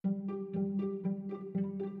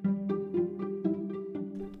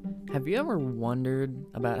Have you ever wondered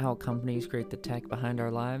about how companies create the tech behind our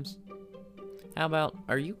lives? How about,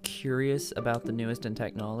 are you curious about the newest in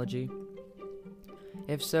technology?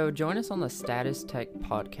 If so, join us on the Status Tech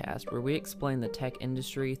podcast, where we explain the tech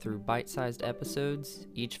industry through bite-sized episodes,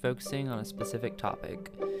 each focusing on a specific topic.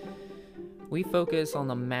 We focus on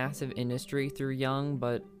the massive industry through young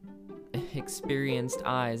but experienced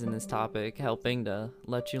eyes in this topic, helping to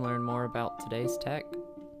let you learn more about today's tech.